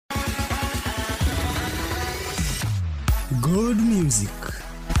Good music,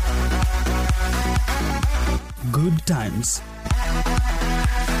 good times,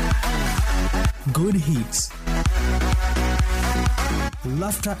 good hits,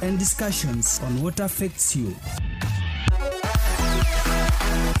 laughter and discussions on what affects you.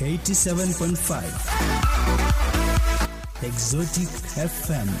 87.5 Exotic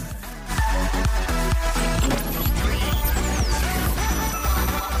FM.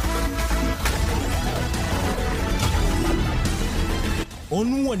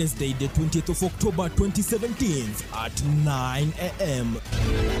 On Wednesday, the 20th of October 2017 at 9 a.m.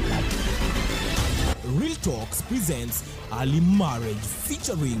 Real Talks presents Early Marriage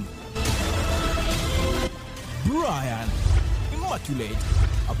featuring Brian, Immaculate,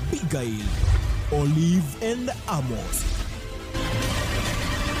 Abigail, Olive and Amos.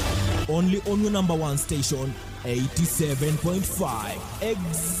 Only on your number one station, 87.5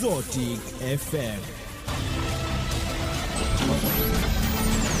 Exotic FM.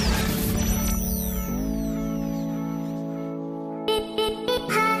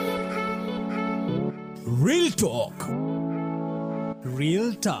 Real Talk.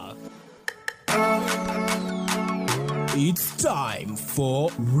 Real talk. It's time for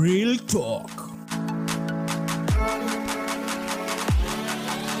Real Talk.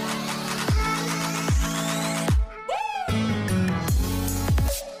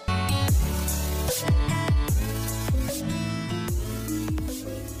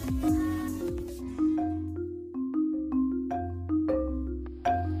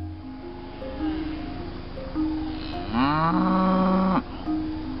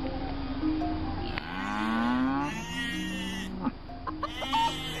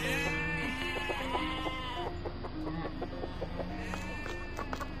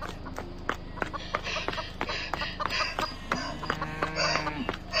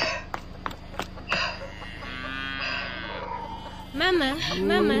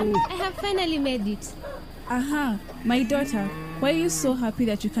 Mama, I have finally made it. Aha, my daughter, why are you so happy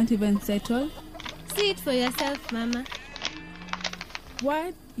that you can't even settle? See it for yourself, Mama.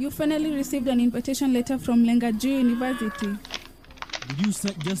 What? You finally received an invitation letter from Lengaju University. Did you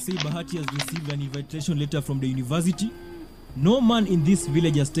just say Bahati has received an invitation letter from the university? No man in this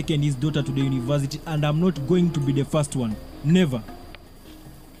village has taken his daughter to the university, and I'm not going to be the first one. Never.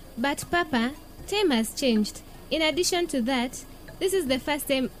 But Papa, time has changed. In addition to that, this is the first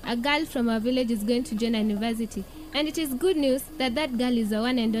time a girl from our village is going to join a university. And it is good news that that girl is our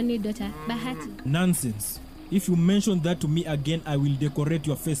one and only daughter, Bahati. Nonsense. If you mention that to me again, I will decorate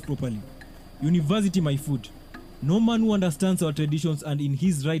your face properly. University, my foot. No man who understands our traditions and in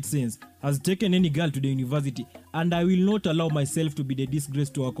his right sense has taken any girl to the university, and I will not allow myself to be the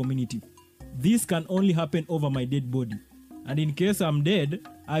disgrace to our community. This can only happen over my dead body. And in case I'm dead,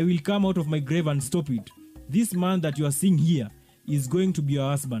 I will come out of my grave and stop it. This man that you are seeing here is going to be your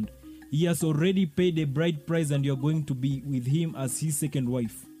husband. He has already paid the bride price and you're going to be with him as his second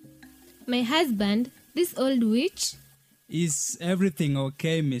wife. My husband, this old witch? Is everything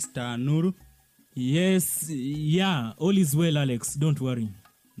okay, Mr. Nuru? Yes, yeah, all is well, Alex. Don't worry.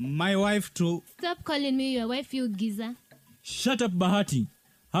 My wife too. Stop calling me your wife, you geezer. Shut up, Bahati.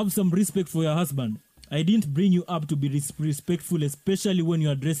 Have some respect for your husband. I didn't bring you up to be respectful, especially when you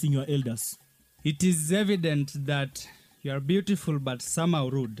are addressing your elders. It is evident that you are beautiful but somehow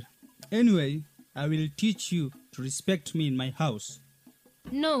rude. Anyway, I will teach you to respect me in my house.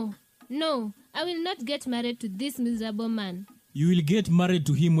 No, I will not get married to this miserable man. You will get married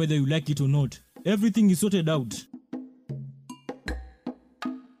to him whether you like it or not. Everything is sorted out.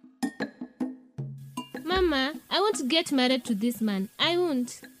 Mama, I won't get married to this man. I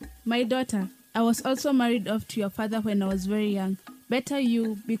won't. My daughter, I was also married off to your father when I was very young. Better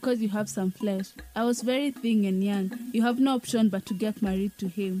you, because you have some flesh. I was very thin and young. You have no option but to get married to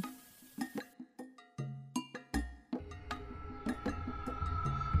him.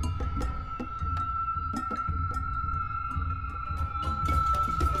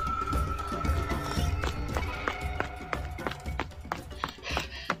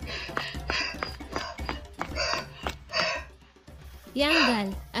 Young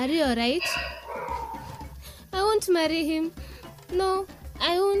girl, are you alright? I won't marry him. No,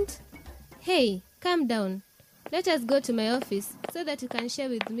 I won't. Hey, calm down. Let us go to my office so that you can share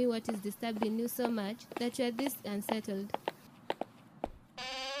with me what is disturbing you so much that you are this unsettled.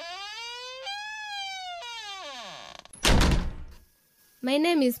 My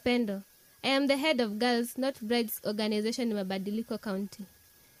name is Pendo. I am the head of Girls Not Brides organization in Mabadiliko County.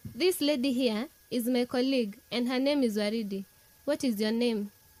 This lady here is my colleague and her name is Waridi. What is your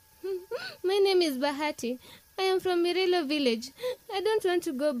name? My name is Bahati. I am from Mirilo village. I don't want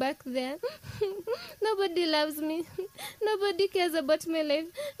to go back there. Nobody loves me. Nobody cares about my life,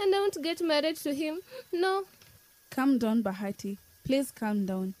 and I won't get married to him. No. Calm down, Bahati. Please calm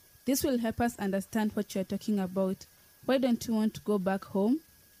down. This will help us understand what you're talking about. Why don't you want to go back home?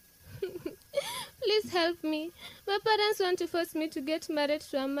 Please help me. My parents want to force me to get married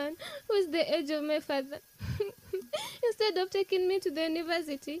to a man who is the age of my father. Instead of taking me to the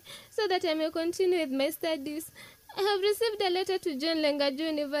university so that I may continue with my studies. I have received a letter to join Lengaju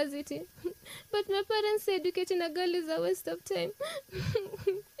University. But my parents say educating a girl is a waste of time.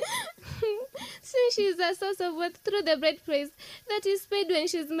 Since she is a source of wealth through the bride price that is paid when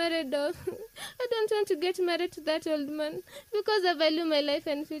she is married off. I don't want to get married to that old man because I value my life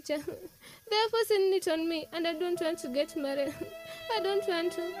and future. They are forcing it on me and I don't want to get married. I don't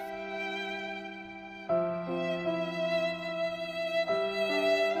want to.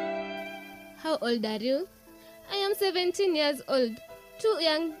 How old are you? I am 17 years old. Too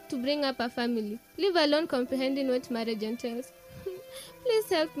young to bring up a family, leave alone comprehending what marriage entails. Please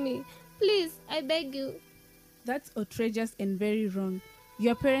help me. Please, I beg you. That's outrageous and very wrong.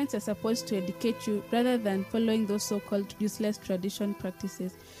 Your parents are supposed to educate you rather than following those so-called useless tradition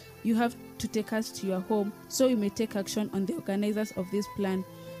practices. You have to take us to your home so we may take action on the organizers of this plan.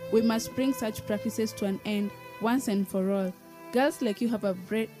 We must bring such practices to an end once and for all. Girls like you have a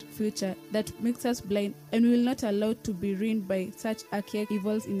bright future that makes us blind, and we will not allow to be ruined by such archaic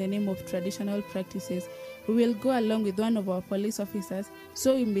evils in the name of traditional practices. We will go along with one of our police officers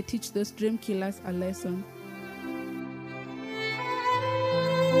so we may teach those dream killers a lesson.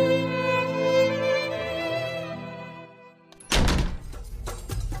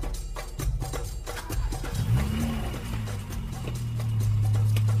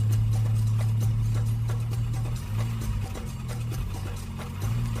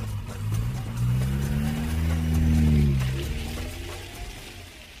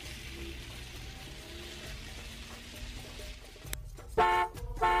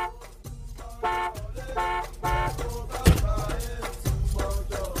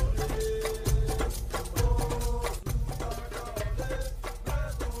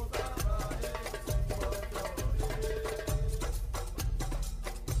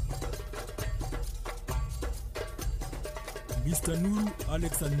 Mr. Nuru,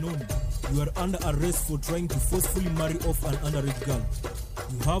 Alex and Noni, you are under arrest for trying to forcefully marry off an underage girl.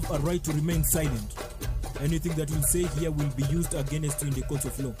 You have a right to remain silent. Anything that you say here will be used against you in the court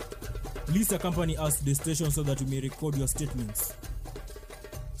of law. Please accompany us to the station so that we may record your statements.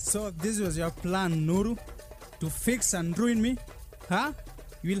 So this was your plan, Nuru? To fix and ruin me? Huh?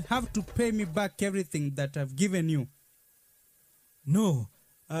 You will have to pay me back everything that I've given you. No,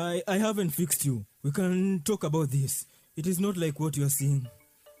 I haven't fixed you. We can talk about this. It is not like what you are seeing.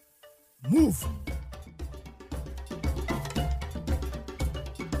 Move!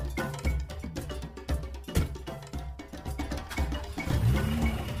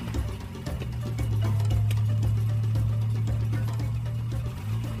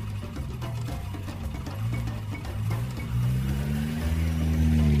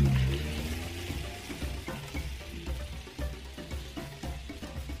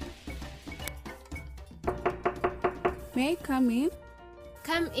 May I come in?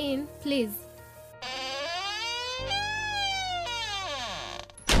 Come in, please.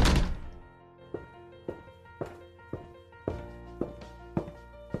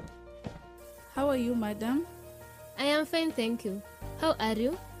 How are you, madam? I am fine, thank you. How are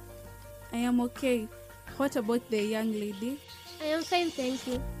you? I am okay. What about the young lady? I am fine, thank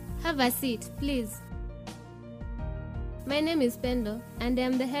you. Have a seat, please. My name is Pendo, and I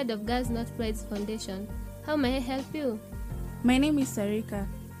am the head of Girls Not Brides Foundation. How may I help you? My name is Sarika.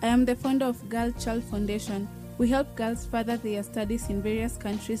 I am the founder of Girl Child Foundation. We help girls further their studies in various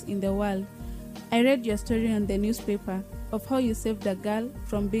countries in the world. I read your story on the newspaper of how you saved a girl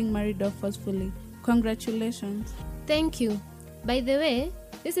from being married off forcefully. Congratulations. Thank you. By the way,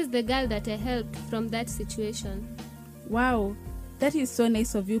 this is the girl that I helped from that situation. Wow, that is so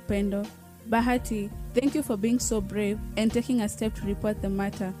nice of you, Pendo. Bahati, thank you for being so brave and taking a step to report the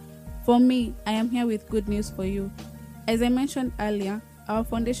matter. For me, I am here with good news for you. As I mentioned earlier, our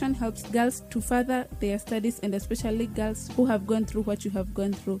foundation helps girls to further their studies, and especially girls who have gone through what you have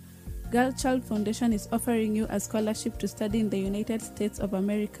gone through. Girl Child Foundation is offering you a scholarship to study in the United States of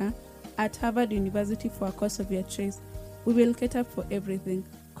America at Harvard University for a course of your choice. We will cater for everything.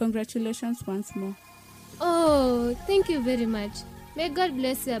 Congratulations once more. Oh, thank you very much. May God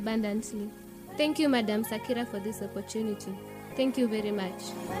bless you abundantly. Thank you, Madam Sakira, for this opportunity. Thank you very much.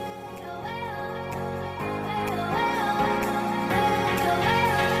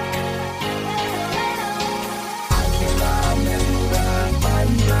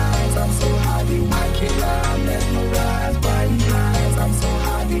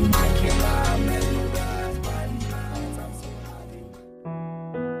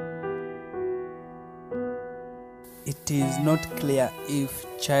 it is not clear if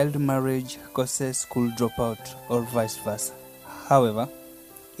child marriage causes school dropout or vice versa. However,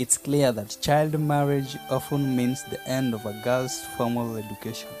 it's clear that child marriage often means the end of a girl's formal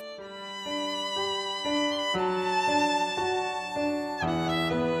education.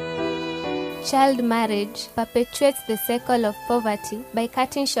 Child marriage perpetuates the cycle of poverty by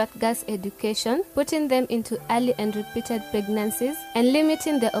cutting short girls' education, putting them into early and repeated pregnancies, and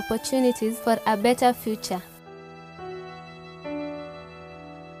limiting the opportunities for a better future.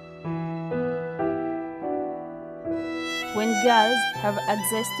 When girls have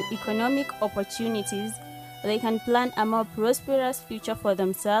access to economic opportunities, they can plan a more prosperous future for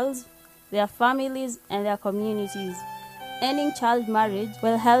themselves, their families, and their communities. Ending child marriage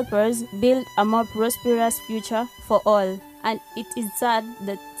will help us build a more prosperous future for all, and it is sad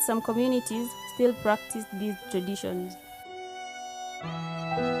that some communities still practice these traditions.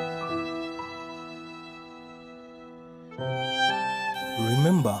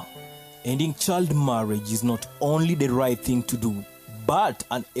 Remember, ending child marriage is not only the right thing to do, but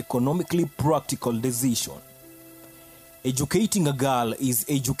an economically practical decision. Educating a girl is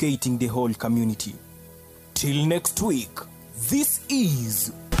educating the whole community. Till next week, this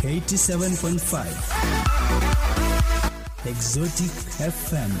is 87.5 Exotic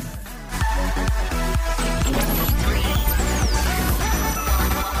FM.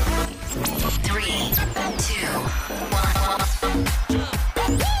 3, 2, 1.